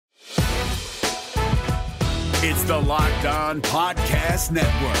It's the Locked On Podcast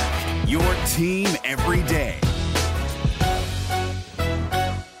Network, your team every day.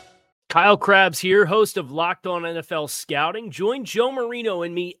 Kyle Krabs here, host of Locked On NFL Scouting. Join Joe Marino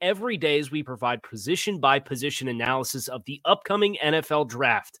and me every day as we provide position-by-position analysis of the upcoming NFL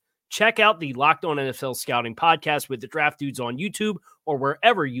Draft. Check out the Locked On NFL Scouting podcast with the Draft Dudes on YouTube or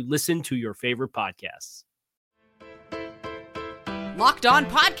wherever you listen to your favorite podcasts. Locked On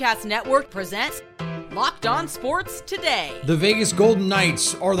Podcast Network presents Locked On Sports Today. The Vegas Golden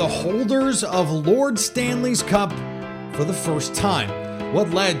Knights are the holders of Lord Stanley's Cup for the first time. What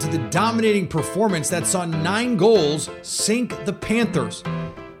led to the dominating performance that saw 9 goals sink the Panthers?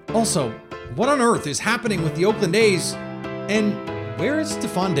 Also, what on earth is happening with the Oakland A's? And where is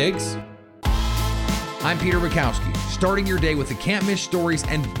Stephon Diggs? I'm Peter Bukowski, starting your day with the can't-miss stories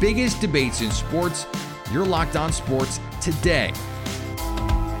and biggest debates in sports. You're Locked On Sports Today.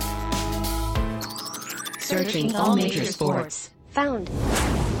 Searching all major sports. Found.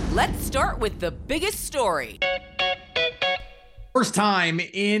 Let's start with the biggest story. First time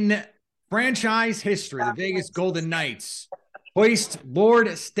in franchise history, the Vegas Golden Knights hoist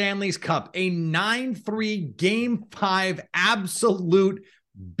Lord Stanley's Cup, a 9-3 Game 5 absolute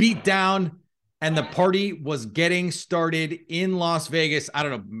beatdown, and the party was getting started in Las Vegas. I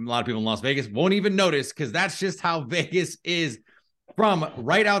don't know, a lot of people in Las Vegas won't even notice because that's just how Vegas is. From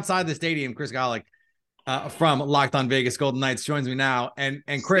right outside the stadium, Chris Golick from Locked On Vegas Golden Knights joins me now. And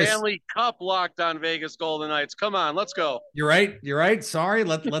Chris, Stanley Cup Locked On Vegas Golden Knights. Come on, let's go. You're right. Sorry.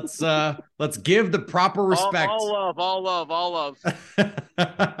 Let's give the proper respect. All love.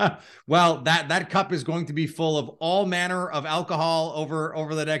 Well, that cup is going to be full of all manner of alcohol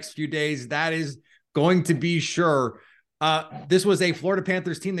over the next few days. That is going to be sure. This was a Florida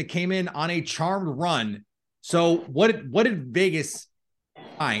Panthers team that came in on a charmed run. So what did Vegas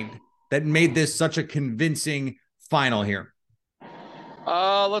find that made this such a convincing final here?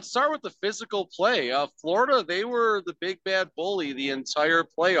 Let's start with the physical play. Florida, they were the big bad bully the entire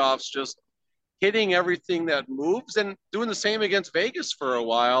playoffs, just hitting everything that moves and doing the same against Vegas for a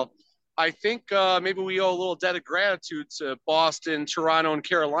while. I think maybe we owe a little debt of gratitude to Boston, Toronto, and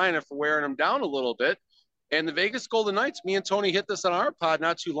Carolina for wearing them down a little bit. And the Vegas Golden Knights, me and Tony hit this on our pod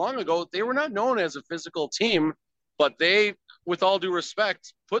not too long ago. They were not known as a physical team, but they, with all due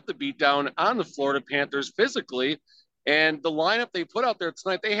respect, put the beat down on the Florida Panthers physically. And the lineup they put out there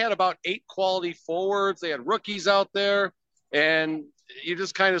tonight, they had about 8 quality forwards. They had rookies out there. And you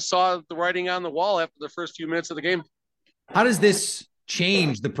just kind of saw the writing on the wall after the first few minutes of the game. How does this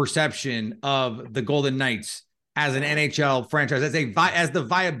change the perception of the Golden Knights as an NHL franchise, as the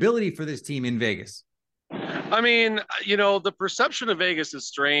viability for this team in Vegas? I mean, the perception of Vegas is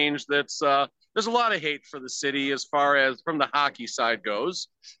strange. There's a lot of hate for the city as far as from the hockey side goes.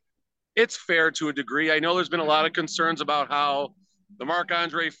 It's fair to a degree. I know there's been a lot of concerns about how the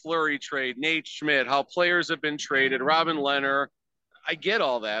Marc-Andre Fleury trade, Nate Schmidt, how players have been traded, Robin Lehner. I get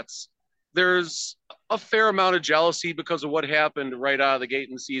all that. There's a fair amount of jealousy because of what happened right out of the gate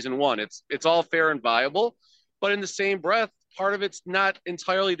in season 1. It's all fair and viable, but in the same breath, part of it's not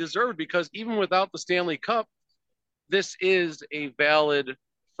entirely deserved because even without the Stanley Cup, this is a valid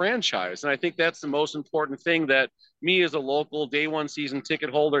franchise. And I think that's the most important thing that me as a local day one season ticket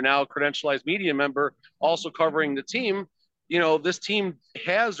holder, now credentialized media member, also covering the team, this team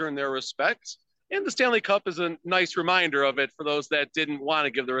has earned their respect. And the Stanley Cup is a nice reminder of it for those that didn't want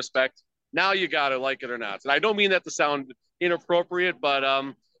to give the respect. Now you got to like it or not. And I don't mean that to sound inappropriate, but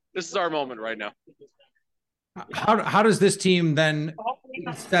this is our moment right now. How does this team then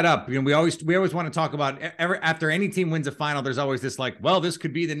set up? We always want to talk about after any team wins a final, there's always this this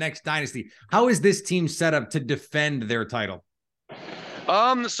could be the next dynasty. How is this team set up to defend their title?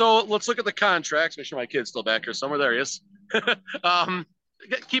 So let's look at the contracts. Make sure my kid's still back here somewhere. There he is.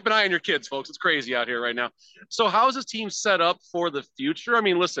 Keep an eye on your kids, folks. It's crazy out here right now. So how is this team set up for the future? I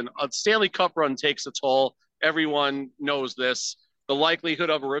mean, listen, a Stanley Cup run takes a toll. Everyone knows this. The likelihood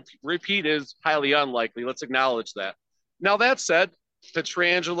of a repeat is highly unlikely. Let's acknowledge that. Now, that said,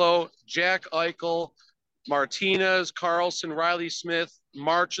 Pietrangelo, Jack Eichel, Martinez, Carlson, Riley Smith,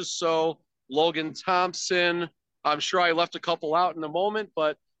 Marchessault, Logan Thompson. I'm sure I left a couple out in a moment,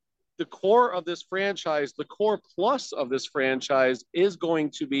 but the core of this franchise, the core plus of this franchise is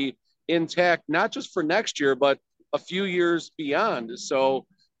going to be intact, not just for next year, but a few years beyond. So,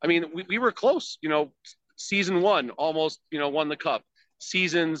 I mean, we were close, season 1 almost, won the cup.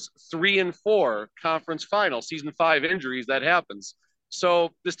 Seasons 3 and 4, conference final. Season 5, injuries, that happens. So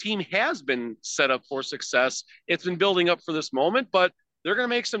this team has been set up for success. It's been building up for this moment, but they're going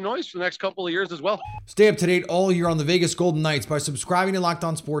to make some noise for the next couple of years as well. Stay up to date all year on the Vegas Golden Knights by subscribing to Locked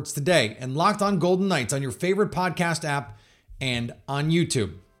On Sports today and Locked On Golden Knights on your favorite podcast app and on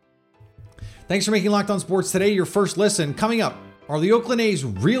YouTube. Thanks for making Locked On Sports today your first listen. Coming up, are the Oakland A's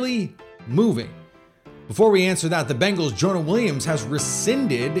really moving? Before we answer that, the Bengals' Jonah Williams has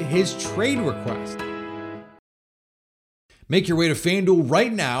rescinded his trade request. Make your way to FanDuel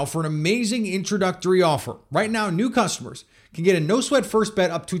right now for an amazing introductory offer. Right now, new customers can get a no-sweat first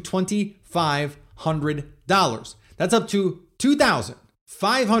bet up to $2,500. That's up to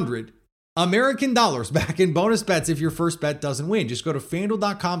 $2,500 American dollars back in bonus bets if your first bet doesn't win. Just go to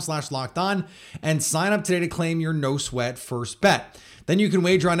FanDuel.com/lockedon and sign up today to claim your no-sweat first bet. Then you can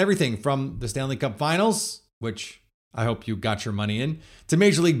wager on everything from the Stanley Cup Finals, which I hope you got your money in, to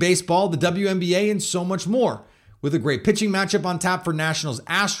Major League Baseball, the WNBA, and so much more. With a great pitching matchup on tap for Nationals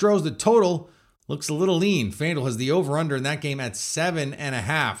Astros, the total looks a little lean. FanDuel has the over-under in that game at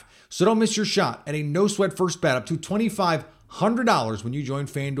 7.5. So don't miss your shot at a no-sweat first bet up to $2,500 when you join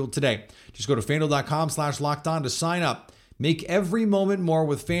FanDuel today. Just go to FanDuel.com/lockedon to sign up. Make every moment more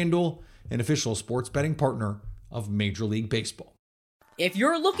with FanDuel, an official sports betting partner of Major League Baseball. If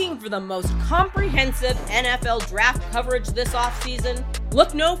you're looking for the most comprehensive NFL draft coverage this offseason,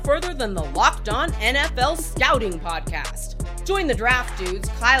 look no further than the Locked On NFL Scouting Podcast. Join the draft dudes,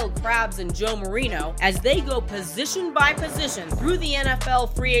 Kyle Krabs and Joe Marino, as they go position by position through the NFL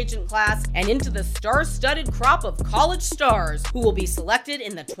free agent class and into the star-studded crop of college stars who will be selected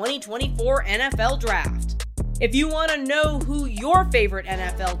in the 2024 NFL Draft. If you want to know who your favorite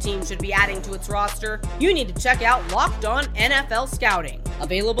NFL team should be adding to its roster, you need to check out Locked On NFL Scouting,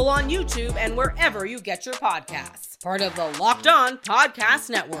 available on YouTube and wherever you get your podcasts. Part of the Locked On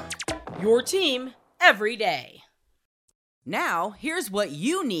Podcast Network, your team every day. Now, here's what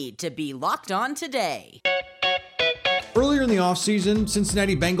you need to be locked on today. Earlier in the offseason,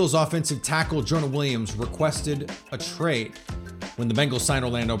 Cincinnati Bengals offensive tackle Jonah Williams requested a trade. When the Bengals signed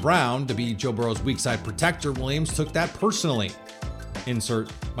Orlando Brown to be Joe Burrow's weak side protector, Williams took that personally.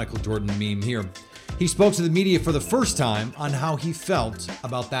 Insert Michael Jordan meme here. He spoke to the media for the first time on how he felt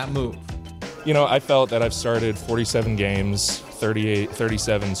about that move. You know, I felt that I've started 47 games,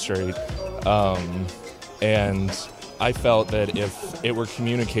 37 straight. And I felt that if it were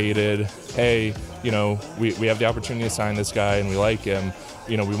communicated, hey, you know, we have the opportunity to sign this guy and we like him,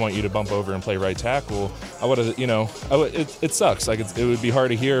 you know, we want you to bump over and play right tackle, I would have, you know, it sucks. Like, it would be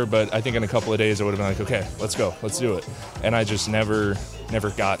hard to hear, but I think in a couple of days I would have been like, okay, let's go, let's do it. And I just never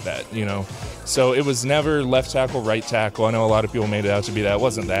got that, you know. So it was never left tackle, right tackle. I know a lot of people made it out to be that. It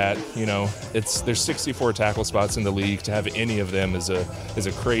wasn't that, you know. There's 64 tackle spots in the league. To have any of them is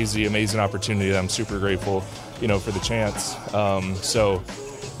a crazy, amazing opportunity that I'm super grateful, you know, for the chance. So,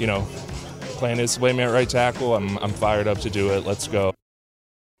 you know, plan is to play me at right tackle. I'm fired up to do it. Let's go.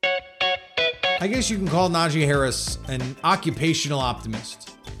 I guess you can call Najee Harris an occupational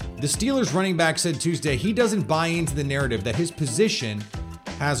optimist. The Steelers running back said Tuesday he doesn't buy into the narrative that his position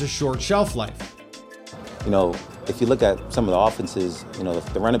has a short shelf life. You know, if you look at some of the offenses, you know,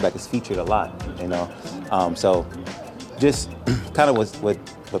 the running back is featured a lot, you know. So just kind of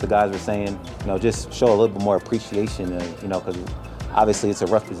what the guys were saying, you know, just show a little bit more appreciation, you know, because obviously it's a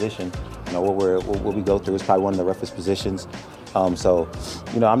rough position. You know, what we go through is probably one of the roughest positions. So,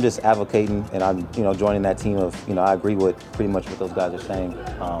 you know, I'm just advocating and I'm, you know, joining that team of, you know, I agree with pretty much what those guys are saying.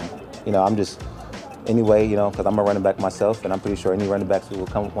 You know, I'm just, anyway, you know, because I'm a running back myself and I'm pretty sure any running backs who will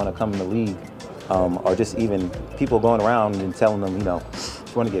want to come in the league or just even people going around and telling them, you know, if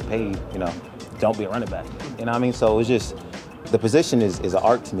you want to get paid, you know, don't be a running back. You know what I mean? So it's just, the position is an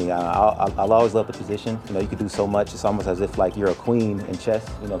art to me. I'll always love the position. You know, you can do so much. It's almost as if like you're a queen in chess,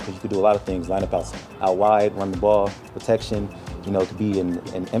 you know, because you can do a lot of things. Line up out wide, run the ball, protection, you know, to be and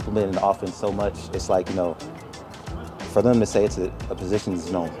implement in the offense so much. It's like, you know, for them to say it's a position,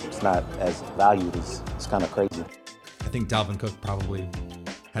 you know, it's not as valued, it's kind of crazy. I think Dalvin Cook probably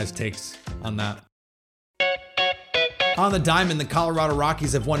has takes on that. On the diamond, the Colorado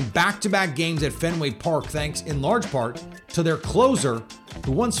Rockies have won back-to-back games at Fenway Park thanks in large part to their closer,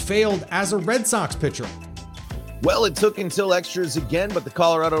 who once failed as a Red Sox pitcher. Well, it took until extras again, but the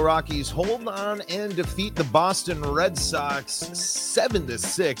Colorado Rockies hold on and defeat the Boston Red Sox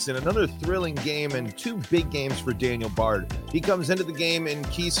 7-6 in another thrilling game and two big games for Daniel Bard. He comes into the game in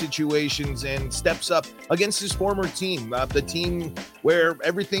key situations and steps up against his former team, the team where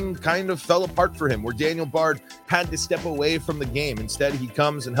everything kind of fell apart for him, where Daniel Bard had to step away from the game. Instead, he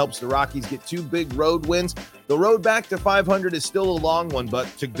comes and helps the Rockies get two big road wins. The road back to 500 is still a long one, but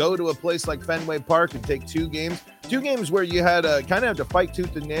to go to a place like Fenway Park and take two games where you had kind of have to fight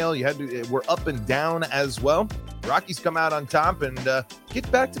tooth and nail, were up and down as well. The Rockies come out on top and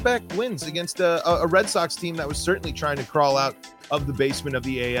get back-to-back wins against a Red Sox team that was certainly trying to crawl out of the basement of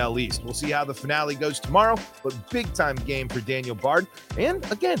the AL East. We'll see how the finale goes tomorrow, but big-time game for Daniel Bard. And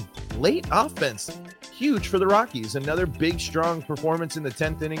again, late offense. Huge for the Rockies. Another big, strong performance in the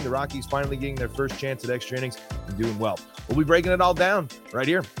 10th inning. The Rockies finally getting their first chance at extra innings and doing well. We'll be breaking it all down right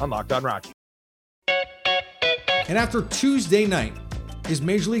here on Locked On Rockies. And after Tuesday night, is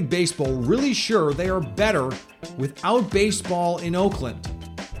Major League Baseball really sure they are better without baseball in Oakland?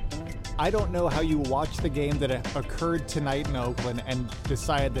 I don't know how you watch the game that occurred tonight in Oakland and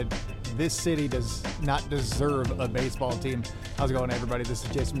decide that this city does not deserve a baseball team. How's it going, everybody? This is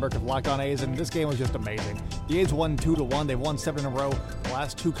Jason Burke of Locked On A's, and this game was just amazing. The A's won 2-1. They've won 7 in a row. The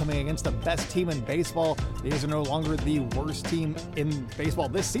last 2 coming against the best team in baseball. The A's are no longer the worst team in baseball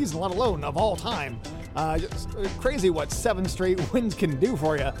this season, let alone of all time. Just crazy what 7 straight wins can do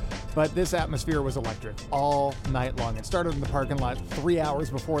for you. But this atmosphere was electric all night long. It started in the parking lot 3 hours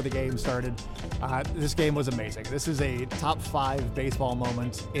before the game started. This game was amazing. This is a top 5 baseball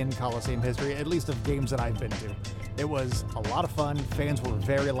moment in Coliseum history, at least of games that I've been to. It was a lot of fun. Fans were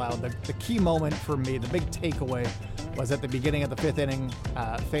very loud. The key moment for me, the big takeaway, was at the beginning of the 5th inning.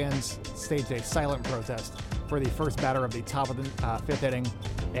 Fans staged a silent protest for the first batter of the top of the 5th inning,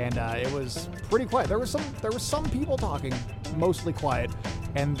 and it was pretty quiet. There was some people talking, mostly quiet,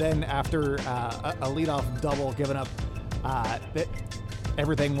 and then after a leadoff double given up,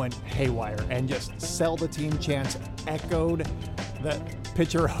 everything went haywire, and just sell the team chants echoed. The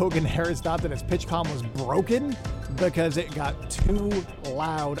pitcher Hogan Harris thought that his pitch comm was broken because it got too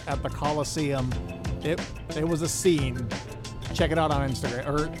loud at the Coliseum. It was a scene. Check it out on Instagram,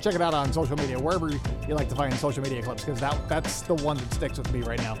 or check it out on social media, wherever you like to find social media clips, because that's the one that sticks with me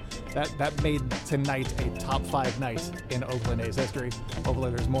right now. That made tonight a top 5 night in Oakland A's history.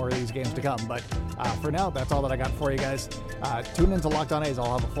 Hopefully there's more of these games to come, but for now, that's all that I got for you guys. Tune into Locked On A's.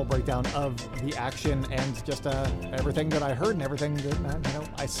 I'll have a full breakdown of the action and just everything that I heard and everything that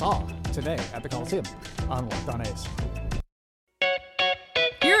I saw today at the Coliseum on Locked On A's.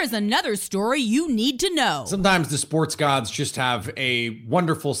 Here is another story you need to know. Sometimes the sports gods just have a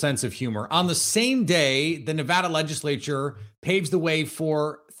wonderful sense of humor. On the same day, the Nevada legislature paves the way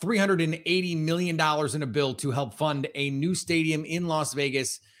for $380 million in a bill to help fund a new stadium in Las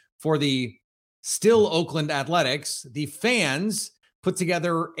Vegas for the still Oakland Athletics. The fans put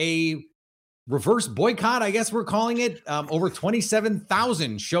together a reverse boycott, I guess we're calling it. Over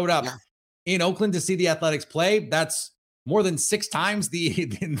 27,000 showed up in Oakland to see the Athletics play. That's more than 6 times the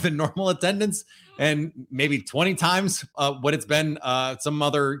normal attendance, and maybe 20 times what it's been some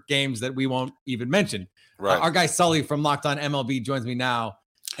other games that we won't even mention. Right. Our guy Sully from Locked On MLB joins me now.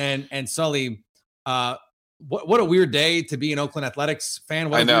 And Sully, what a weird day to be an Oakland Athletics fan.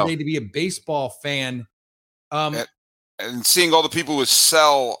 What a weird day to be a baseball fan. And seeing all the people with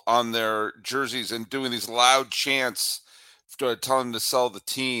sell on their jerseys and doing these loud chants telling them to sell the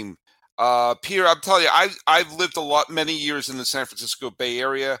team. Peter, I'm telling you, I've lived many years in the San Francisco Bay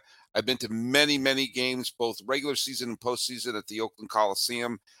Area. I've been to many, many games, both regular season and postseason at the Oakland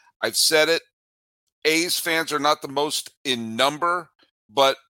Coliseum. I've said it. A's fans are not the most in number,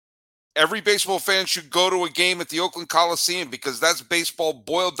 but every baseball fan should go to a game at the Oakland Coliseum because that's baseball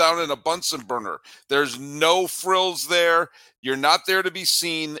boiled down in a Bunsen burner. There's no frills there. You're not there to be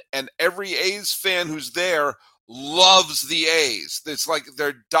seen, and every A's fan who's there loves the A's. It's like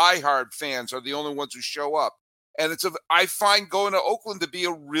their diehard fans are the only ones who show up. And I find going to Oakland to be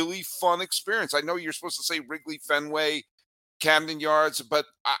a really fun experience. I know you're supposed to say Wrigley, Fenway, Camden Yards, but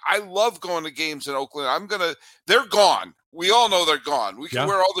I love going to games in Oakland. They're gone. We all know they're gone. We can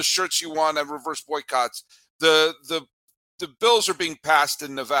wear all the shirts you want and reverse boycotts. The bills are being passed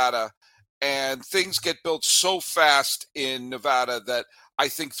in Nevada, and things get built so fast in Nevada that I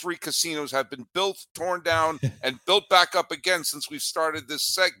think 3 casinos have been built, torn down, and built back up again since we've started this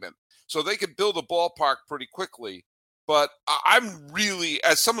segment. So they could build a ballpark pretty quickly. But I'm really,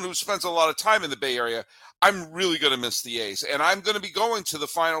 as someone who spends a lot of time in the Bay Area, I'm really going to miss the A's. And I'm going to be going to the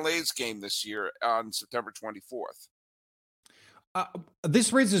final A's game this year on September 24th.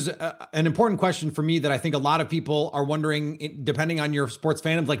 This raises an important question for me that I think a lot of people are wondering, depending on your sports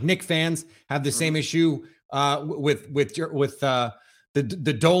fandom. Like Knicks fans have the same issue with the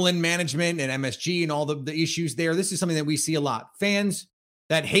Dolan management and MSG and all the issues there. This is something that we see a lot. Fans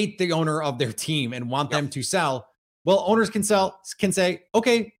that hate the owner of their team and want them to sell. Well, owners can say,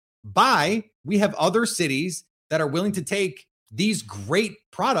 okay, bye. We have other cities that are willing to take these great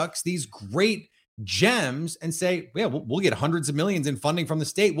products, these great gems, and say, yeah, we'll get hundreds of millions in funding from the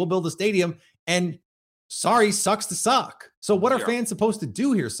state. We'll build a stadium, and sorry, sucks to suck. So what are fans supposed to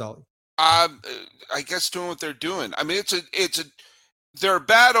do here, Sully? I guess doing what they're doing. I mean, there are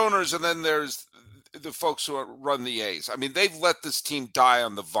bad owners, and then there's the folks who run the A's. I mean, they've let this team die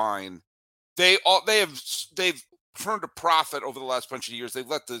on the vine. They've turned a profit over the last bunch of years. They've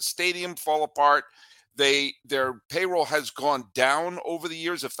let the stadium fall apart. Their payroll has gone down over the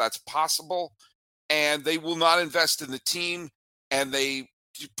years, if that's possible, and they will not invest in the team. And they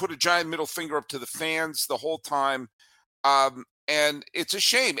put a giant middle finger up to the fans the whole time. And it's a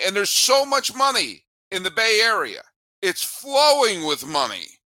shame. And there's so much money in the Bay Area. It's flowing with money.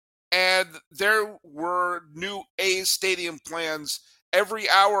 And there were new A's stadium plans every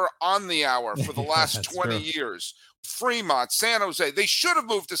hour on the hour for the last 20 years. Fremont, San Jose. They should have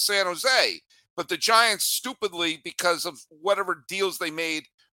moved to San Jose. But the Giants, stupidly, because of whatever deals they made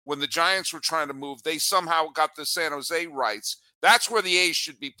when the Giants were trying to move, they somehow got the San Jose rights. That's where the A's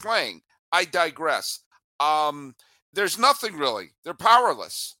should be playing. I digress. There's nothing really. They're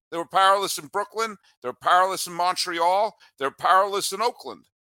powerless. They were powerless in Brooklyn. They're powerless in Montreal. They're powerless in Oakland.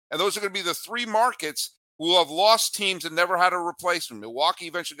 And those are going to be the three markets who will have lost teams and never had a replacement. Milwaukee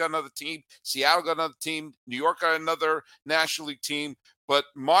eventually got another team. Seattle got another team. New York got another National League team. But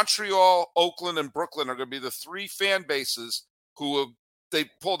Montreal, Oakland, and Brooklyn are going to be the three fan bases who they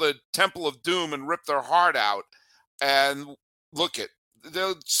pulled a Temple of Doom and ripped their heart out. And look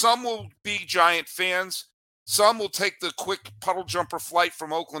some will be Giant fans. Some will take the quick puddle jumper flight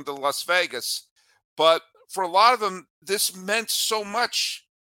from Oakland to Las Vegas. But for a lot of them, this meant so much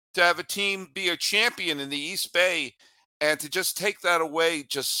to have a team be a champion in the East Bay, and to just take that away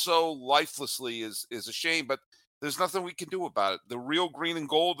just so lifelessly is a shame. But there's nothing we can do about it. The real green and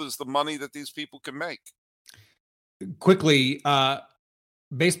gold is the money that these people can make. Quickly,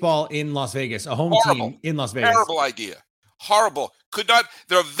 baseball in Las Vegas, a home team in Las Vegas. Terrible idea. Horrible. Could not.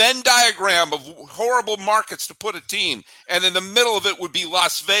 There are a Venn diagram of horrible markets to put a team, and in the middle of it would be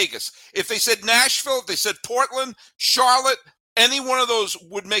Las Vegas. If they said Nashville, if they said Portland, Charlotte, any one of those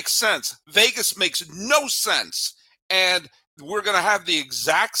would make sense. Vegas makes no sense, and we're going to have the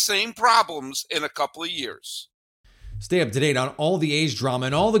exact same problems in a couple of years. Stay up to date on all the A's drama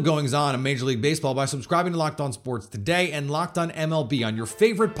and all the goings-on in Major League Baseball by subscribing to Locked On Sports today and Locked On MLB on your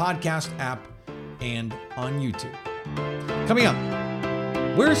favorite podcast app and on YouTube. Coming up,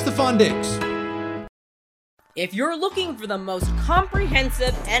 where's Stephon Diggs? If you're looking for the most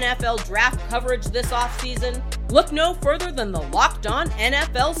comprehensive NFL draft coverage this offseason, look no further than the Locked On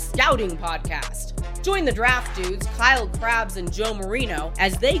NFL Scouting Podcast. Join the draft dudes, Kyle Krabs and Joe Marino,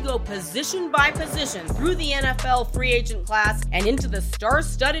 as they go position by position through the NFL free agent class and into the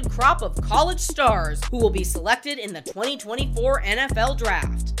star-studded crop of college stars who will be selected in the 2024 NFL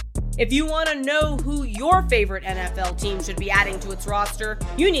Draft. If you want to know who your favorite NFL team should be adding to its roster,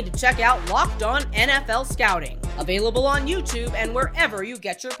 you need to check out Locked On NFL Scouting, available on YouTube and wherever you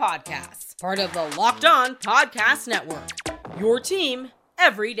get your podcasts. Part of the Locked On Podcast Network, your team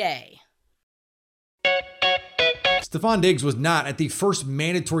every day. Stephon Diggs was not at the first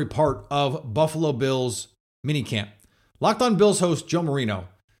mandatory part of Buffalo Bills minicamp. Locked On Bills host Joe Marino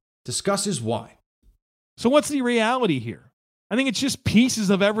discusses why. So what's the reality here? I think it's just pieces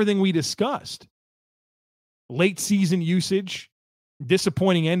of everything we discussed. Late season usage,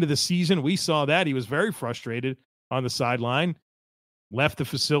 disappointing end of the season. We saw that. He was very frustrated on the sideline, left the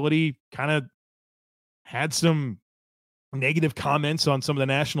facility, kind of had some negative comments on some of the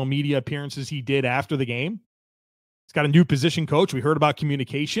national media appearances he did after the game. He's got a new position coach. We heard about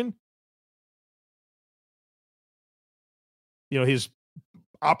communication. His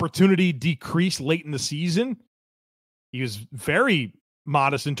opportunity decreased late in the season. He was very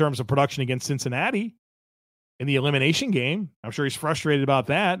modest in terms of production against Cincinnati in the elimination game. I'm sure he's frustrated about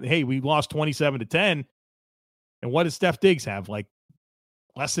that. Hey, we lost 27-10. And what did Steph Diggs have? Like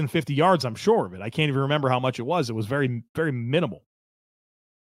less than 50 yards, I'm sure of it. I can't even remember how much it was. It was very, very minimal.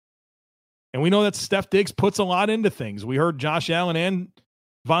 And we know that Steph Diggs puts a lot into things. We heard Josh Allen and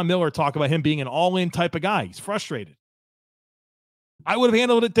Von Miller talk about him being an all-in type of guy. He's frustrated. I would have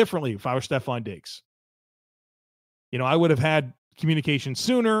handled it differently if I were Stephon Diggs. I would have had communication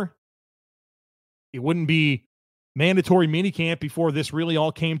sooner. It wouldn't be mandatory minicamp before this really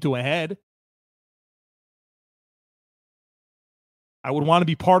all came to a head. I would want to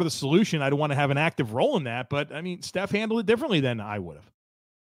be part of the solution. I'd want to have an active role in that. But, Steph handled it differently than I would have.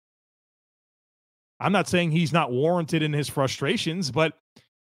 I'm not saying he's not warranted in his frustrations, but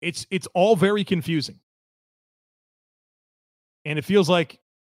it's all very confusing. And it feels like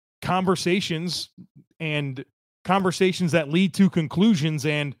conversations that lead to conclusions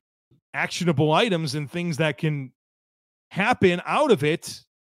and actionable items and things that can happen out of it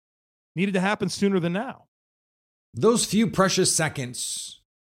needed to happen sooner than now. Those few precious seconds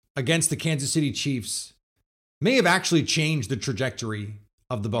against the Kansas City Chiefs may have actually changed the trajectory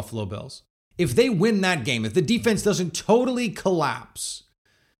of the Buffalo Bills. If they win that game, if the defense doesn't totally collapse,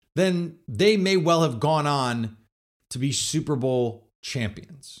 then they may well have gone on to be Super Bowl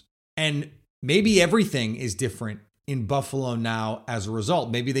champions. And maybe everything is different in Buffalo now as a result.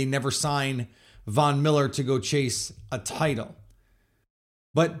 Maybe they never sign Von Miller to go chase a title.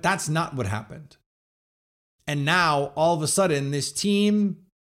 But that's not what happened. And now, all of a sudden, this team,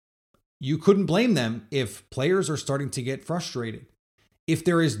 you couldn't blame them if players are starting to get frustrated. If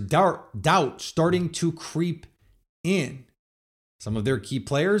there is doubt starting to creep in. Some of their key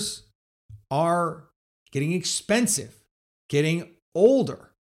players are getting expensive, getting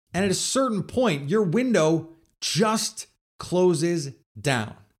older. And at a certain point, your window just closes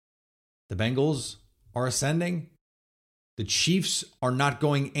down. The Bengals are ascending. The Chiefs are not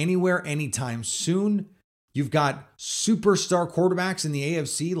going anywhere anytime soon. You've got superstar quarterbacks in the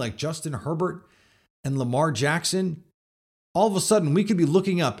AFC like Justin Herbert and Lamar Jackson. All of a sudden, we could be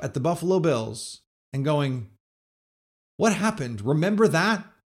looking up at the Buffalo Bills and going, what happened? Remember that?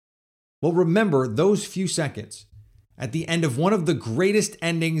 Well, remember those few seconds at the end of one of the greatest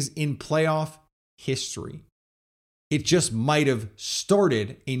endings in playoff history. It just might have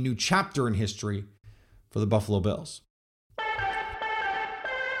started a new chapter in history for the Buffalo Bills.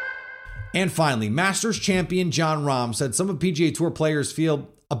 And finally, Masters champion Jon Rahm said some of PGA Tour players feel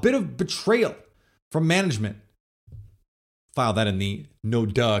a bit of betrayal from management. File that in the no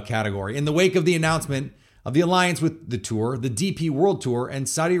duh category. In the wake of the announcement of the alliance with the tour, the DP World Tour, and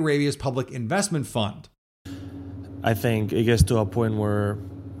Saudi Arabia's Public Investment Fund. I think it gets to a point where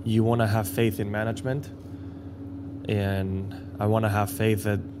you want to have faith in management. And I want to have faith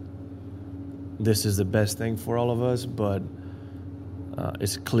that this is the best thing for all of us, but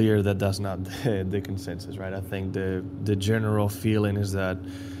it's clear that that's not the consensus, right? I think the general feeling is that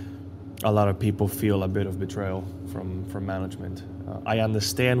a lot of people feel a bit of betrayal from management. I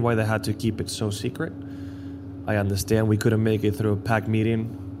understand why they had to keep it so secret. I understand we couldn't make it through a packed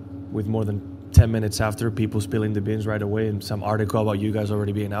meeting with more than 10 minutes after people spilling the beans right away and some article about you guys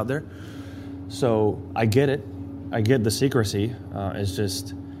already being out there. So I get it. I get the secrecy.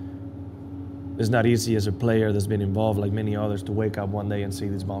 It's not easy as a player that's been involved like many others to wake up one day and see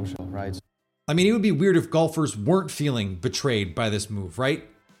this bombshell, right? I mean, it would be weird if golfers weren't feeling betrayed by this move, right?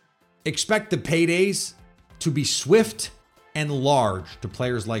 Expect the paydays to be swift and large to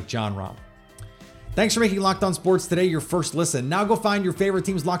players like Jon Rahm. Thanks for making Locked On Sports today your first listen. Now go find your favorite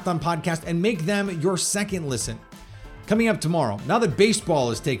team's Locked On podcast and make them your second listen. Coming up tomorrow, now that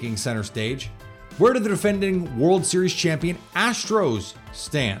baseball is taking center stage, where do the defending World Series champion Astros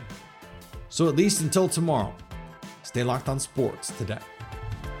stand? So at least until tomorrow, stay locked on sports today.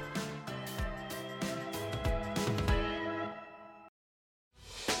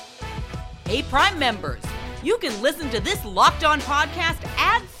 Hey, Prime members, you can listen to this Locked On podcast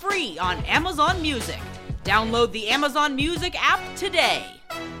ad-free on Amazon Music. Download the Amazon Music app today.